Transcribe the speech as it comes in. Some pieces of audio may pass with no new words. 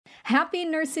Happy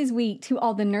Nurses Week to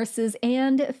all the nurses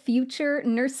and future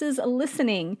nurses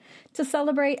listening. To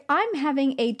celebrate, I'm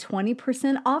having a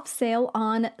 20% off sale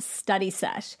on Study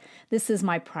Sesh. This is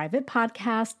my private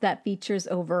podcast that features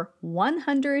over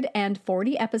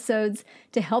 140 episodes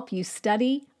to help you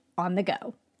study on the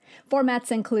go.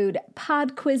 Formats include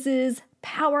pod quizzes,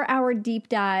 power hour deep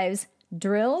dives,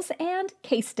 drills, and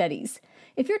case studies.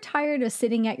 If you're tired of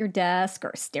sitting at your desk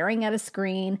or staring at a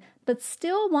screen, but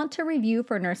still want to review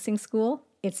for nursing school,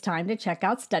 it's time to check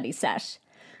out Study Sesh.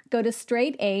 Go to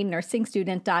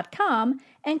straightanursingstudent.com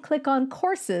and click on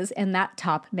courses in that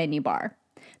top menu bar.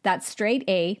 That's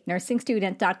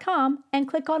straightanursingstudent.com and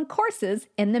click on courses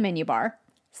in the menu bar.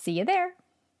 See you there.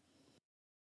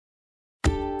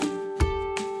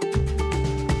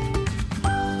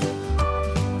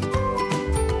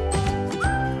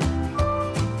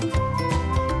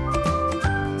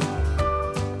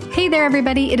 Hey there,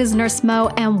 everybody. It is Nurse Mo,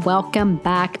 and welcome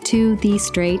back to the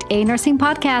Straight A Nursing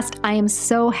Podcast. I am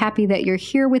so happy that you're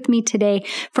here with me today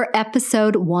for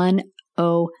episode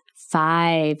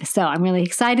 105. So I'm really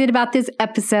excited about this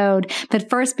episode. But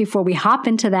first, before we hop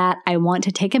into that, I want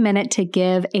to take a minute to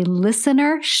give a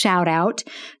listener shout out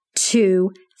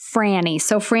to Franny.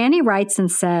 So Franny writes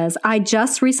and says, I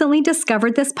just recently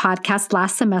discovered this podcast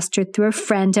last semester through a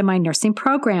friend in my nursing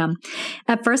program.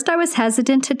 At first, I was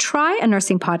hesitant to try a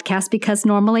nursing podcast because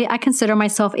normally I consider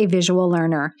myself a visual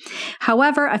learner.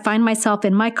 However, I find myself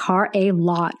in my car a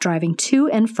lot driving to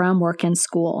and from work and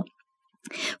school.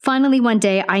 Finally, one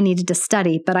day I needed to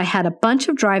study, but I had a bunch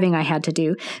of driving I had to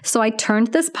do. So I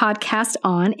turned this podcast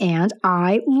on and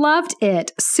I loved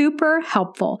it. Super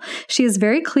helpful. She is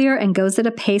very clear and goes at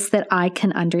a pace that I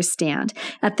can understand.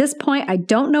 At this point, I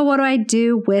don't know what I'd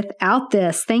do without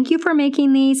this. Thank you for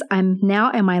making these. I'm now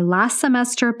in my last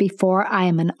semester before I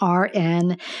am an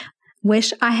RN.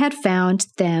 Wish I had found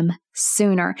them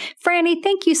sooner. Franny,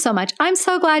 thank you so much. I'm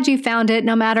so glad you found it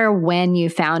no matter when you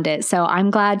found it. So I'm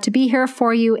glad to be here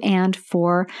for you and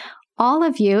for all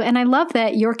of you. And I love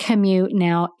that your commute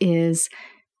now is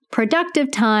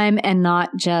productive time and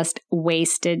not just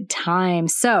wasted time.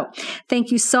 So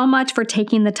thank you so much for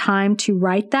taking the time to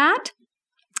write that.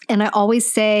 And I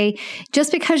always say,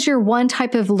 just because you're one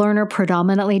type of learner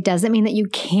predominantly doesn't mean that you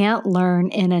can't learn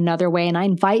in another way. And I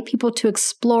invite people to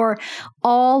explore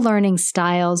all learning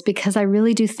styles because I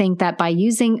really do think that by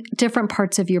using different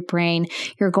parts of your brain,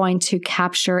 you're going to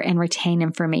capture and retain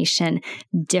information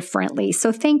differently.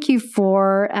 So thank you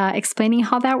for explaining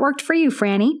how that worked for you,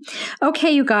 Franny.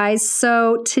 Okay, you guys.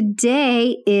 So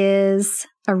today is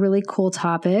a really cool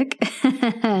topic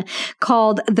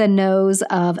called the nose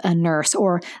of a nurse,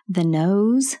 or the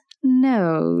nose.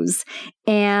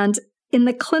 And in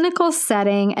the clinical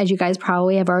setting, as you guys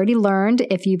probably have already learned,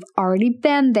 if you've already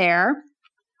been there,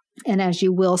 and as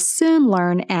you will soon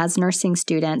learn as nursing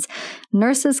students,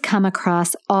 nurses come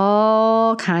across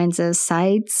all kinds of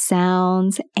sights,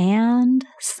 sounds, and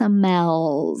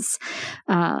smells.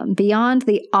 Beyond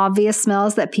the obvious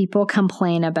smells that people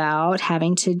complain about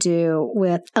having to do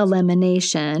with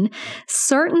elimination,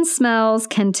 certain smells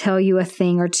can tell you a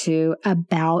thing or two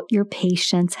about your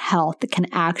patient's health that can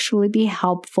actually be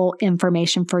helpful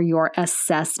information for your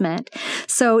assessment.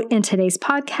 So in today's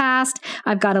podcast,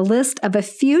 I've got a list of a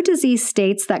few disease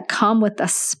states that come with a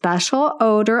special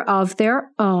odor of their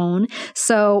own.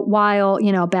 So while,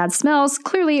 bad smells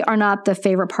clearly are not the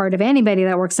favorite part of anybody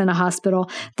that works in a hospital,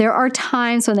 there are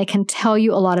times when they can tell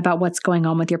you a lot about what's going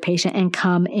on with your patient and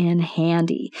come in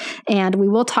handy. And we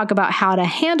will talk about how to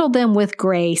handle them with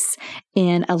grace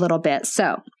in a little bit.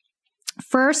 So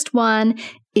first one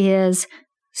is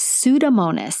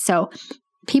Pseudomonas. So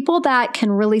people that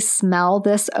can really smell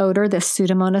this odor, this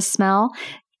Pseudomonas smell,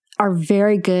 are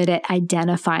very good at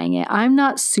identifying it. I'm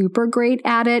not super great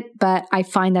at it, but I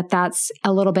find that that's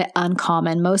a little bit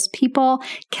uncommon. Most people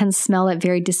can smell it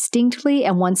very distinctly,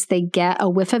 and once they get a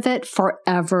whiff of it,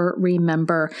 forever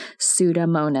remember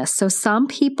Pseudomonas. So some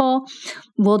people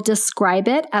will describe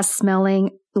it as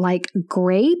smelling like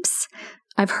grapes.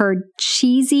 I've heard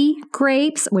cheesy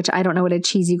grapes, which I don't know what a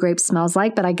cheesy grape smells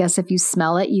like, but I guess if you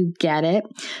smell it, you get it.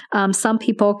 Some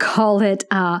people call it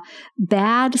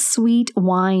bad sweet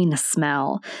wine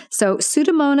smell. So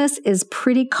Pseudomonas is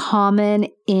pretty common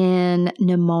in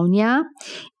pneumonia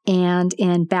and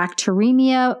in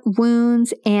bacteremia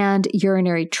wounds and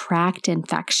urinary tract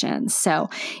infections. So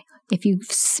if you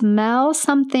smell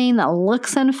something that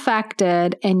looks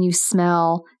infected and you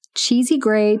smell cheesy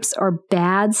grapes or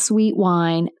bad sweet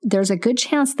wine, there's a good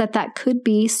chance that that could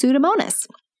be Pseudomonas.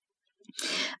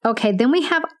 Okay, then we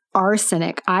have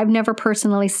arsenic. I've never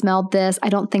personally smelled this. I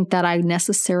don't think that I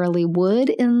necessarily would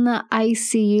in the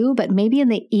ICU, but maybe in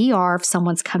the ER if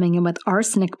someone's coming in with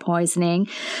arsenic poisoning.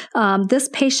 This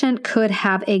patient could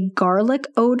have a garlic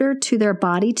odor to their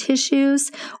body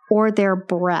tissues or their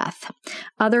breath.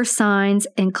 Other signs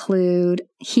include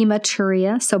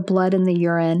hematuria, so blood in the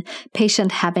urine,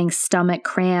 patient having stomach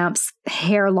cramps,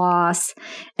 hair loss,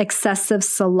 excessive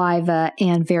saliva,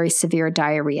 and very severe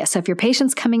diarrhea. So if your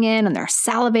patient's coming in and they're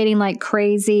salivating like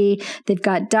crazy, they've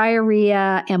got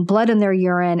diarrhea and blood in their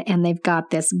urine, and they've got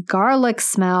this garlic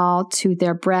smell to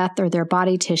their breath or their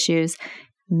body tissues,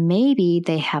 maybe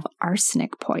they have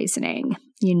arsenic poisoning.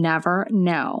 You never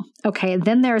know. Okay,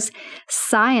 then there's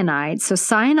cyanide. So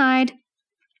cyanide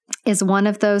is one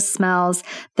of those smells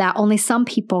that only some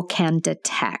people can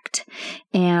detect.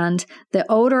 And the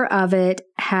odor of it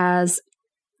has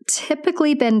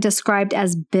typically been described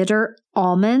as bitter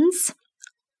almonds.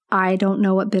 I don't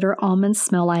know what bitter almonds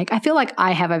smell like. I feel like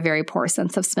I have a very poor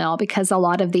sense of smell because a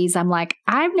lot of these I'm like,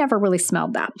 I've never really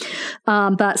smelled that.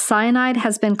 But cyanide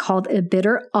has been called a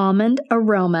bitter almond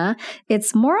aroma.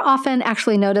 It's more often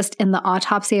actually noticed in the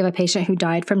autopsy of a patient who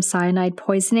died from cyanide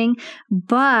poisoning,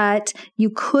 but you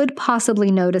could possibly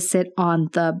notice it on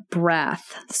the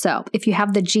breath. So if you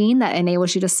have the gene that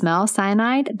enables you to smell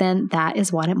cyanide, then that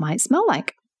is what it might smell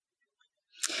like.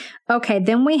 Okay,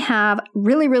 then we have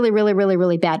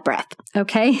really bad breath.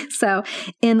 Okay, so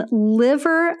in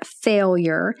liver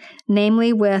failure,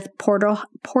 namely with portal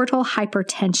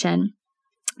hypertension,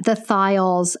 the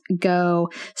thiols go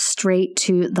straight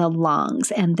to the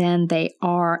lungs and then they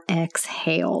are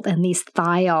exhaled. And these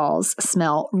thiols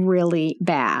smell really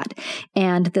bad.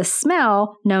 And the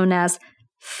smell, known as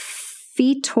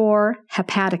fetor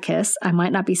hepaticus, I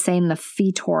might not be saying the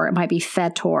fetor, it might be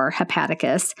fetor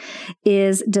hepaticus,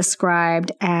 is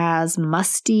described as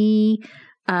musty,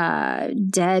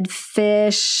 dead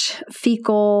fish,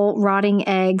 fecal, rotting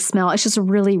egg smell. It's just a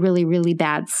really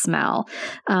bad smell.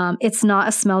 It's not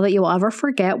a smell that you'll ever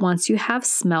forget once you have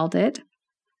smelled it.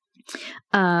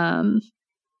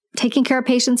 Taking care of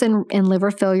patients in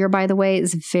liver failure, by the way,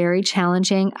 is very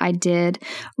challenging. I did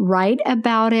write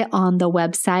about it on the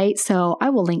website, so I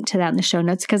will link to that in the show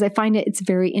notes because I find it's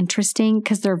very interesting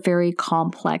because they're very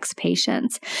complex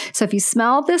patients. So if you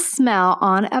smell this smell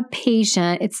on a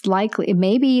patient, it's likely,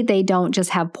 maybe they don't just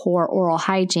have poor oral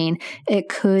hygiene. It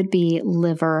could be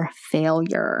liver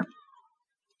failure.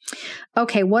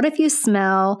 Okay, what if you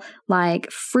smell like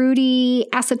fruity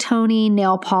acetone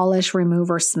nail polish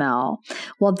remover smell?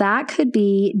 Well, that could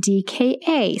be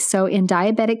DKA. So in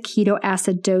diabetic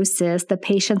ketoacidosis, the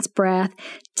patient's breath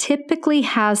typically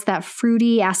has that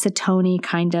fruity acetone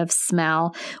kind of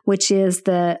smell, which is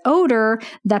the odor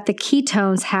that the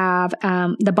ketones have.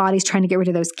 The body's trying to get rid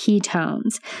of those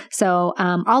ketones. So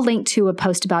I'll link to a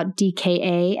post about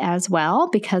DKA as well,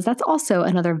 because that's also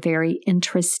another very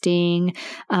interesting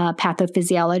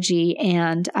pathophysiology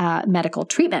and medical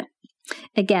treatment.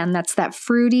 Again, that's that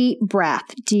fruity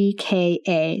breath,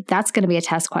 DKA. That's going to be a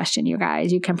test question, you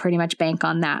guys. You can pretty much bank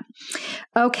on that.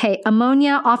 Okay,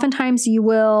 ammonia. Oftentimes you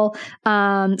will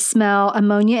smell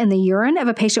ammonia in the urine of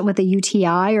a patient with a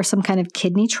UTI or some kind of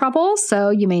kidney trouble, so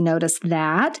you may notice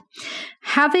that.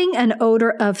 Having an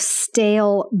odor of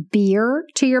stale beer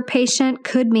to your patient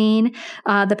could mean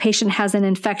the patient has an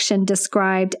infection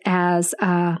described as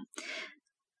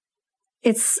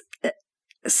it's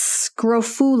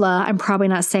scrofula. I'm probably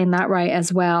not saying that right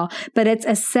as well, but it's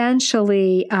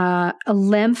essentially a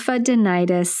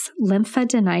lymphadenitis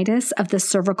of the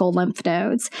cervical lymph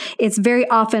nodes. It's very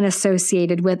often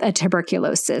associated with a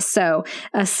tuberculosis. So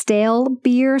a stale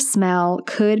beer smell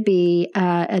could be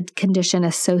a condition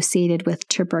associated with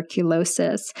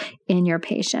tuberculosis in your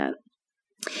patient.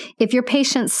 If your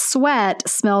patient's sweat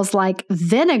smells like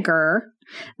vinegar,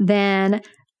 then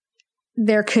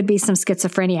there could be some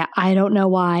schizophrenia. I don't know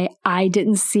why. I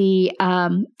didn't see a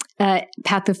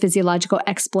pathophysiological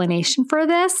explanation for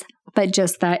this, but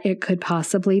just that it could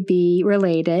possibly be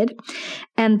related.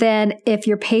 And then if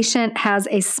your patient has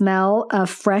a smell of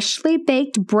freshly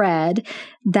baked bread,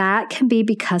 that can be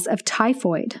because of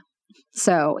typhoid.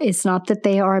 So it's not that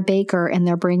they are a baker and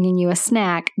they're bringing you a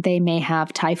snack. They may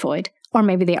have typhoid. Or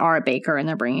maybe they are a baker and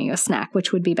they're bringing you a snack,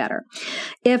 which would be better.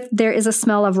 If there is a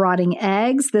smell of rotting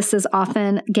eggs, this is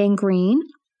often gangrene.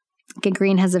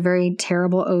 Gangrene has a very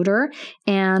terrible odor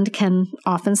and can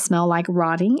often smell like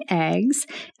rotting eggs.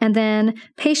 And then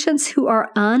patients who are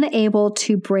unable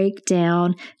to break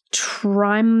down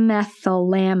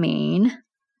trimethylamine.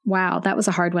 Wow, that was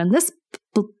a hard one. This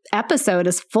episode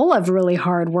is full of really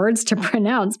hard words to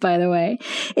pronounce, by the way.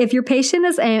 If your patient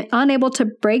is unable to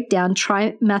break down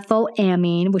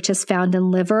trimethylamine, which is found in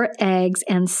liver, eggs,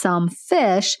 and some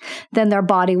fish, then their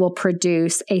body will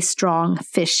produce a strong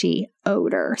fishy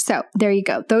odor. So there you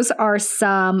go. Those are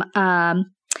some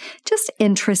just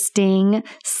interesting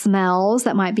smells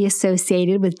that might be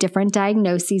associated with different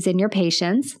diagnoses in your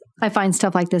patients. I find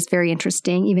stuff like this very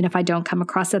interesting, even if I don't come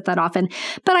across it that often.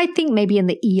 But I think maybe in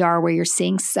the ER where you're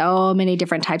seeing so many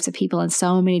different types of people and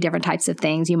so many different types of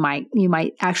things, you might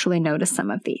actually notice some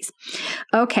of these.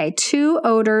 Okay, 2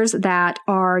 odors that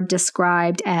are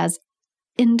described as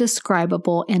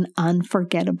indescribable and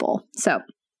unforgettable. So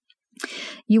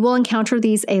you will encounter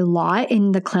these a lot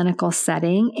in the clinical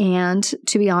setting, and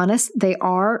to be honest, they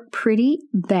are pretty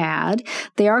bad.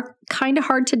 They are kind of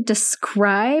hard to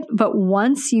describe, but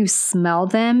once you smell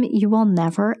them, you will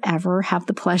never, ever have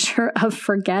the pleasure of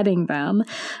forgetting them.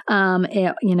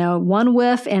 One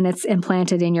whiff and it's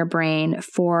implanted in your brain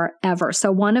forever.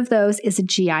 So one of those is a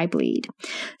GI bleed.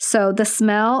 So the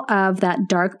smell of that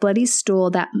dark bloody stool,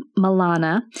 that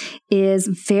melana, is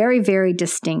very, very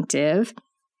distinctive.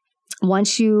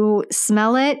 Once you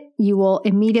smell it, you will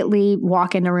immediately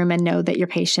walk in a room and know that your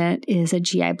patient is a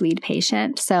GI bleed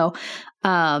patient. So,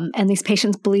 and these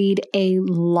patients bleed a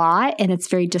lot, and it's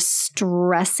very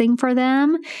distressing for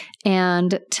them.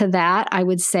 And to that, I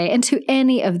would say, and to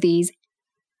any of these,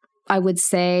 I would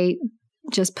say,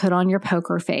 just put on your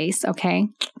poker face, okay?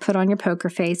 Put on your poker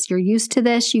face. You're used to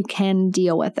this. You can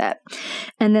deal with it.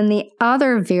 And then the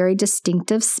other very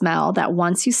distinctive smell that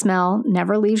once you smell,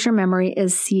 never leaves your memory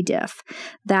is C. diff.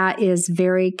 That is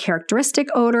very characteristic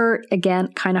odor. Again,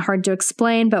 kind of hard to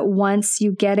explain, but once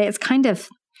you get it, it's kind of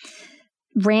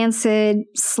rancid,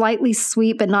 slightly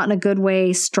sweet, but not in a good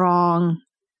way, strong,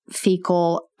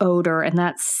 fecal odor, and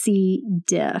that's C.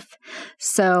 diff.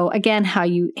 So again, how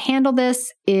you handle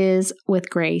this is with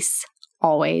grace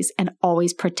always, and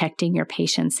always protecting your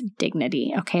patient's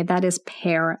dignity. Okay, that is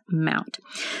paramount.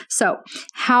 So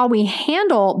how we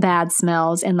handle bad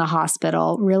smells in the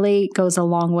hospital really goes a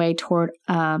long way toward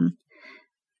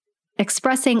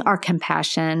expressing our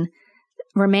compassion,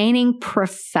 remaining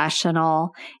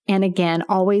professional, and again,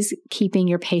 always keeping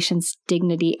your patient's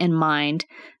dignity in mind,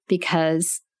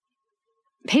 because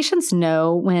patients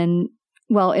know when,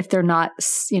 well, if they're not,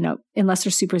 unless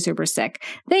they're super, super sick,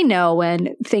 they know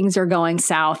when things are going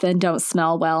south and don't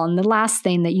smell well. And the last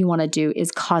thing that you want to do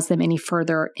is cause them any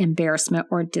further embarrassment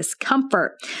or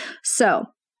discomfort. So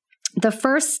the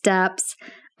first steps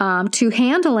to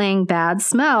handling bad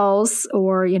smells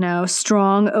or,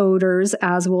 strong odors,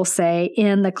 as we'll say,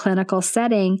 in the clinical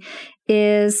setting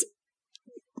is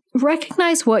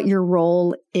recognize what your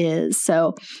role is.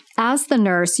 So as the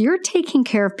nurse, you're taking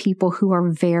care of people who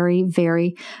are very,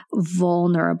 very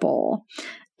vulnerable.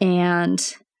 And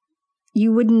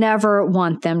you would never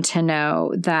want them to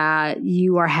know that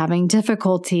you are having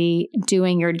difficulty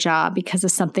doing your job because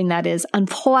of something that is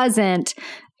unpleasant,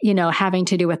 having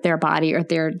to do with their body or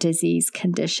their disease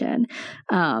condition.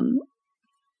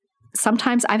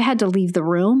 Sometimes I've had to leave the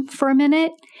room for a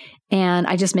minute, and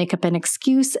I just make up an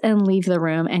excuse and leave the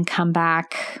room and come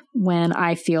back when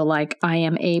I feel like I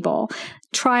am able.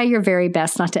 Try your very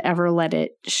best not to ever let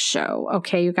it show.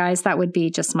 Okay, you guys, that would be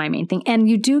just my main thing. And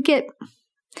you do get,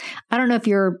 I don't know if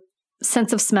your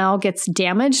sense of smell gets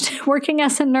damaged working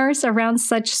as a nurse around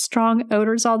such strong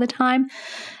odors all the time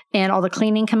and all the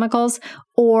cleaning chemicals,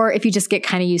 or if you just get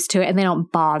kind of used to it and they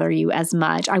don't bother you as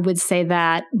much. I would say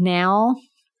that now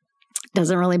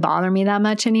doesn't really bother me that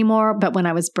much anymore. But when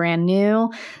I was brand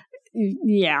new,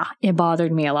 yeah, it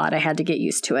bothered me a lot. I had to get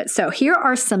used to it. So here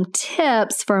are some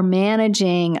tips for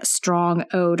managing strong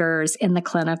odors in the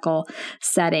clinical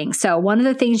setting. So one of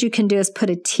the things you can do is put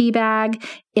a tea bag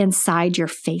inside your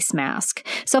face mask.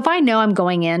 So if I know I'm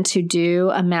going in to do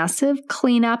a massive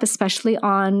cleanup, especially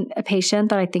on a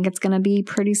patient that I think it's going to be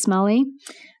pretty smelly,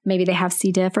 maybe they have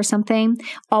C. diff or something,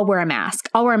 I'll wear a mask.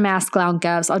 I'll wear a mask,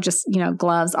 gloves. I'll just,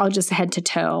 gloves. I'll just head to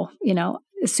toe,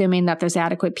 assuming that there's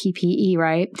adequate PPE,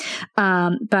 right?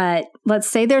 But let's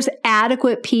say there's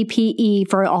adequate PPE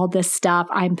for all this stuff.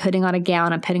 I'm putting on a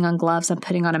gown, I'm putting on gloves, I'm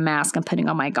putting on a mask, I'm putting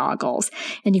on my goggles.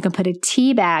 And you can put a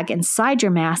tea bag inside your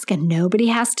mask and nobody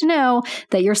has to know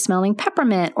that you're smelling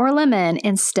peppermint or lemon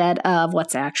instead of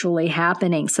what's actually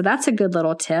happening. So that's a good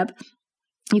little tip.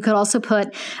 You could also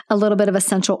put a little bit of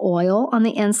essential oil on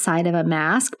the inside of a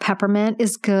mask. Peppermint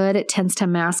is good. It tends to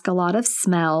mask a lot of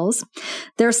smells.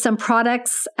 There's some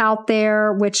products out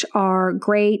there which are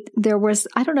great.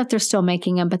 I don't know if they're still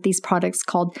making them, but these products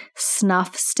called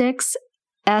snuff sticks,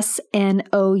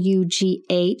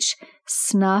 SNOUGH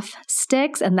snuff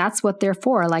sticks, and that's what they're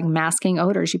for, like masking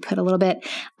odors. You put a little bit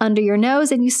under your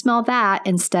nose and you smell that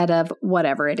instead of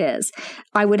whatever it is.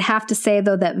 I would have to say,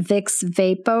 though, that Vicks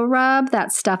Vapor Rub,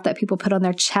 that stuff that people put on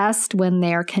their chest when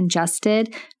they're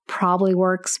congested, probably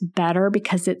works better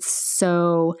because it's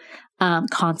so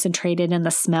concentrated and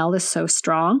the smell is so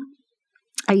strong.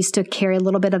 I used to carry a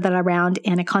little bit of that around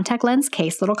in a little contact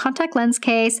lens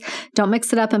case. Don't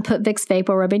mix it up and put Vicks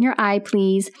Vapor Rub in your eye,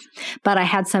 please. But I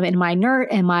had some in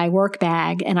my work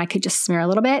bag, and I could just smear a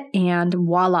little bit, and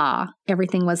voila,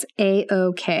 everything was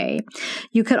A-okay.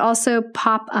 You could also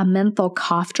pop a menthol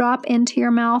cough drop into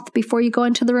your mouth before you go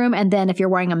into the room. And then if you're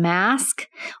wearing a mask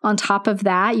on top of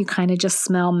that, you kind of just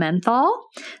smell menthol.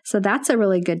 So that's a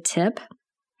really good tip.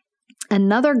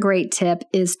 Another great tip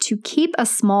is to keep a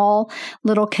small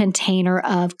little container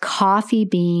of coffee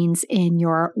beans in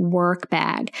your work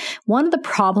bag. One of the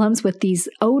problems with these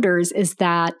odors is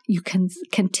that you can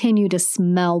continue to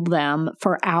smell them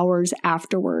for hours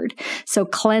afterward. So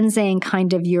cleansing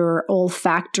kind of your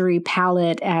olfactory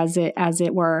palate, as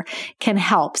it were, can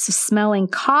help. So smelling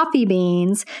coffee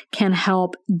beans can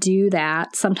help do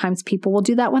that. Sometimes people will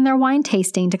do that when they're wine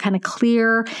tasting to kind of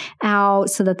clear out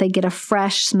so that they get a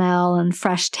fresh smell and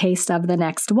fresh taste of the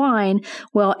next wine.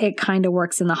 Well, it kind of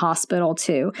works in the hospital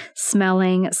too,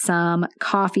 smelling some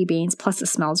coffee beans. Plus, it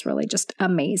smells really just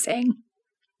amazing.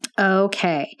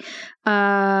 Okay.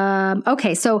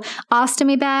 So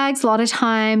ostomy bags, a lot of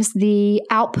times the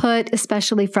output,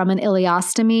 especially from an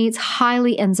ileostomy, it's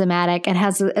highly enzymatic and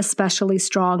has an especially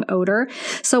strong odor.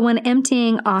 So when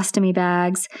emptying ostomy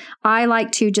bags, I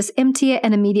like to just empty it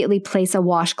and immediately place a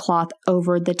washcloth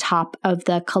over the top of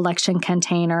the collection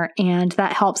container, and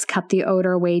that helps cut the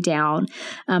odor way down.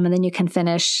 And then you can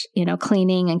finish,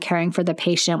 cleaning and caring for the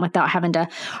patient without having to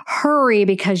hurry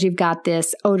because you've got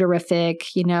this odorific,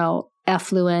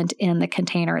 effluent in the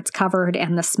container. It's covered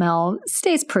and the smell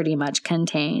stays pretty much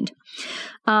contained.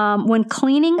 When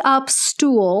cleaning up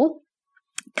stool,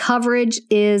 coverage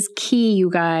is key, you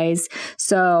guys.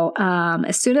 So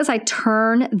as soon as I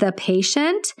turn the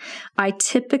patient, I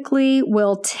typically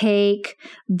will take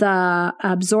the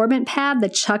absorbent pad, the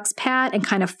Chuck's pad, and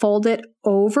kind of fold it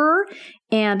over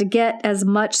and get as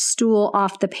much stool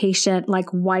off the patient, like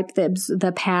wipe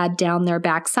the pad down their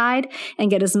backside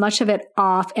and get as much of it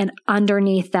off and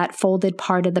underneath that folded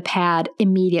part of the pad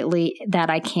immediately that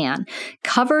I can.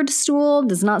 Covered stool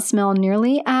does not smell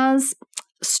nearly as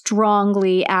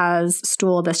strongly as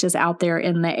stool that's just out there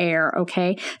in the air,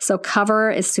 okay? So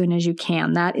cover as soon as you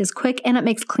can. That is quick and it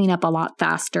makes cleanup a lot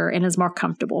faster and is more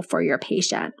comfortable for your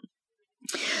patient.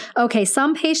 Okay,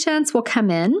 some patients will come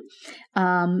in,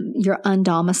 your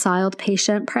undomiciled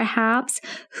patient perhaps,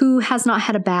 who has not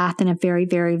had a bath in a very,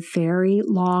 very, very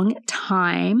long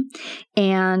time.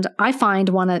 And I find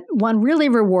one really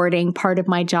rewarding part of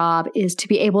my job is to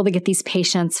be able to get these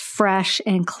patients fresh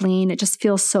and clean. It just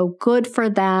feels so good for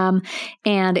them.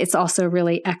 And it's also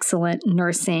really excellent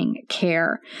nursing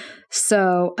care.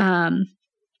 So,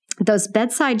 those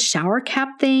bedside shower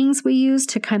cap things we use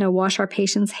to kind of wash our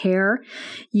patient's hair,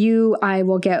 I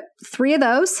will get 3 of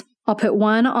those. I'll put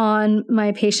one on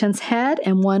my patient's head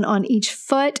and one on each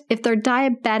foot. If they're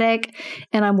diabetic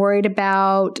and I'm worried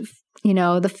about,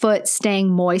 the foot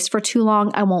staying moist for too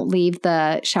long, I won't leave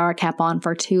the shower cap on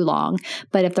for too long.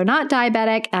 But if they're not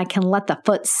diabetic, I can let the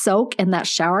foot soak in that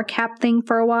shower cap thing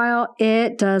for a while.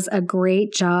 It does a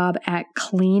great job at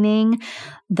cleaning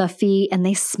the feet, and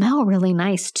they smell really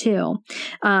nice too.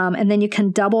 And then you can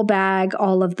double bag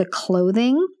all of the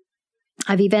clothing.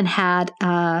 I've even had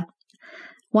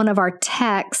one of our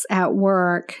techs at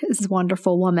work, this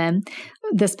wonderful woman,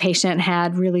 this patient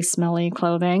had really smelly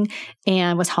clothing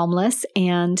and was homeless,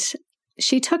 and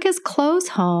she took his clothes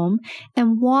home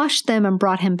and washed them and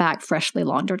brought him back freshly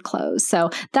laundered clothes.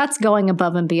 So that's going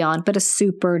above and beyond, but a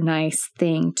super nice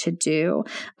thing to do.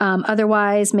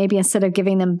 Otherwise, maybe instead of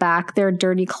giving them back their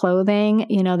dirty clothing,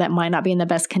 that might not be in the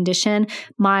best condition,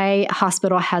 my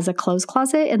hospital has a clothes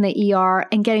closet in the ER,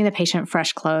 and getting the patient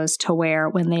fresh clothes to wear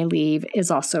when they leave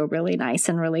is also really nice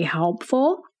and really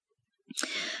helpful.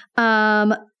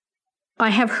 I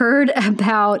have heard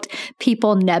about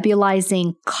people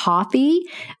nebulizing coffee,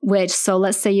 so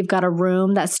let's say you've got a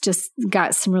room that's just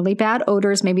got some really bad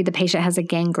odors. Maybe the patient has a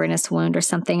gangrenous wound or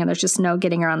something, and there's just no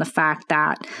getting around the fact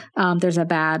that there's a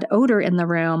bad odor in the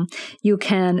room. You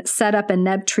can set up a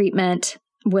neb treatment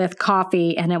with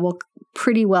coffee, and it will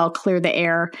pretty well clear the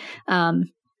air.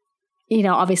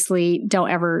 Obviously,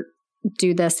 don't ever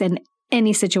do this in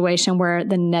any situation where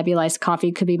the nebulized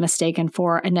coffee could be mistaken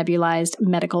for a nebulized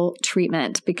medical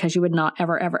treatment, because you would not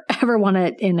ever want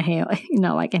to inhale,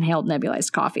 inhaled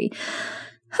nebulized coffee.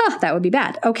 That would be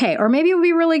bad. Okay, or maybe it would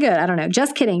be really good. I don't know.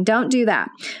 Just kidding. Don't do that.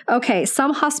 Okay,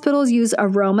 some hospitals use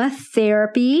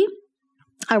aromatherapy.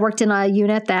 I worked in a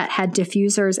unit that had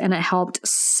diffusers, and it helped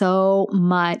so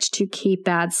much to keep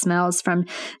bad smells from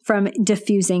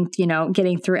diffusing,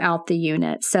 getting throughout the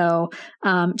unit. So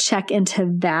check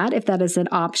into that if that is an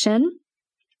option.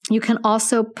 You can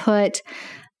also put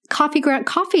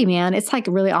coffee, man. It's like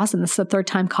really awesome. This is the third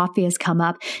time coffee has come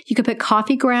up. You could put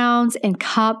coffee grounds in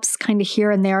cups kind of here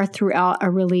and there throughout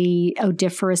a really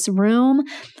odoriferous room.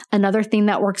 Another thing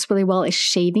that works really well is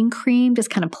shaving cream, just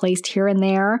kind of placed here and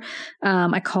there.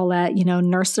 I call that,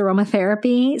 nurse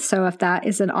aromatherapy. So if that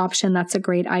is an option, that's a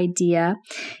great idea.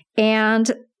 And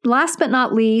last but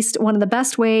not least, one of the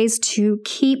best ways to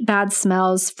keep bad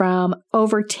smells from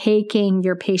overtaking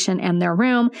your patient and their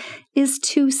room is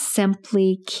to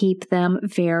simply keep them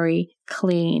very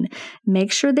clean.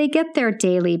 Make sure they get their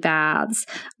daily baths.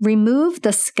 Remove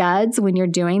the scuds when you're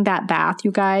doing that bath,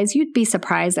 you guys. You'd be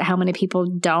surprised at how many people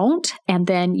don't. And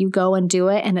then you go and do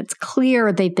it, and it's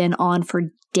clear they've been on for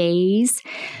days.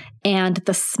 And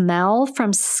the smell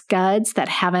from scuds that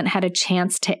haven't had a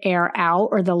chance to air out,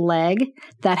 or the leg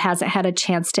that hasn't had a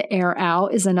chance to air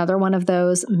out, is another one of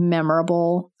those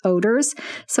memorable odors.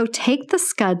 So take the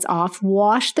scuds off,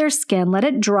 wash their skin, let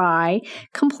it dry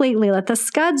completely. Let the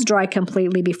scuds dry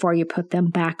completely before you put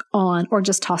them back on, or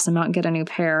just toss them out and get a new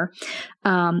pair.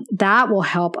 That will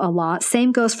help a lot.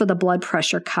 Same goes for the blood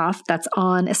pressure cuff that's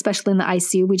on, especially in the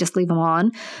ICU. We just leave them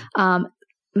on.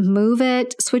 Move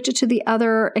it, switch it to the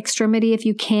other extremity if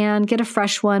you can, get a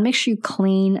fresh one. Make sure you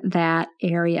clean that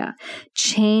area.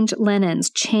 Change linens,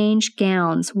 change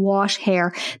gowns, wash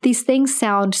hair. These things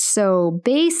sound so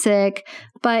basic,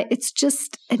 but it's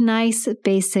just a nice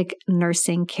basic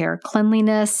nursing care.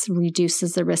 Cleanliness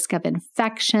reduces the risk of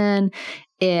infection.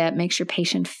 It makes your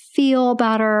patient feel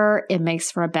better. It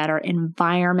makes for a better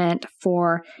environment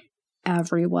for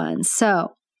everyone.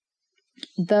 So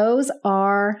those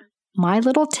are my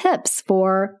little tips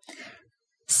for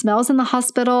smells in the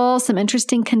hospital, some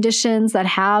interesting conditions that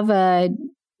have a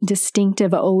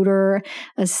distinctive odor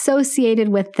associated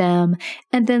with them,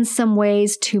 and then some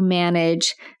ways to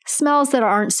manage smells that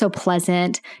aren't so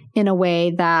pleasant in a way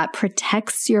that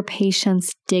protects your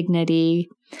patient's dignity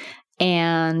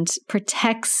and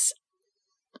protects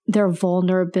their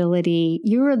vulnerability.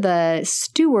 You're the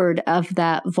steward of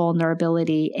that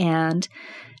vulnerability, and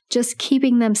just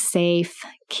keeping them safe,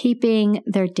 keeping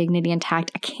their dignity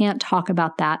intact. I can't talk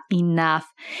about that enough.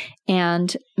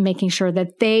 And making sure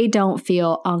that they don't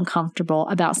feel uncomfortable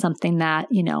about something that,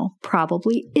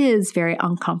 probably is very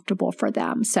uncomfortable for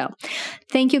them. So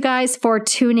thank you guys for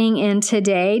tuning in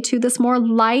today to this more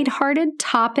lighthearted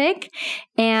topic.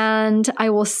 And I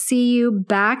will see you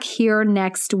back here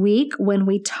next week when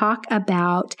we talk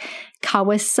about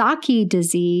Kawasaki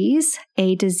disease,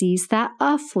 a disease that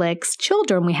afflicts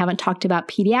children. We haven't talked about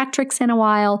pediatrics in a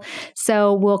while,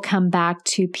 so we'll come back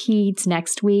to peds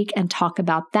next week and talk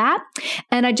about that.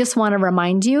 And I just want to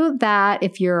remind you that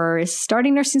if you're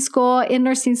starting nursing school, in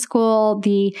nursing school,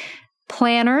 the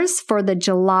planners for the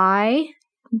July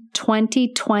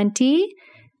 2020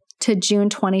 to June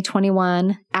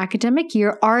 2021 academic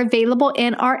year are available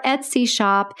in our Etsy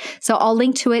shop. So I'll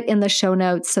link to it in the show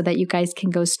notes so that you guys can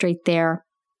go straight there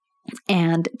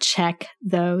and check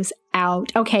those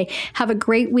out. Okay, have a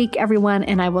great week, everyone,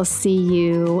 and I will see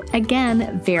you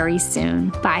again very soon.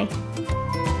 Bye.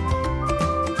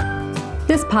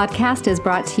 This podcast is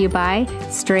brought to you by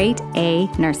Straight A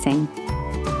Nursing.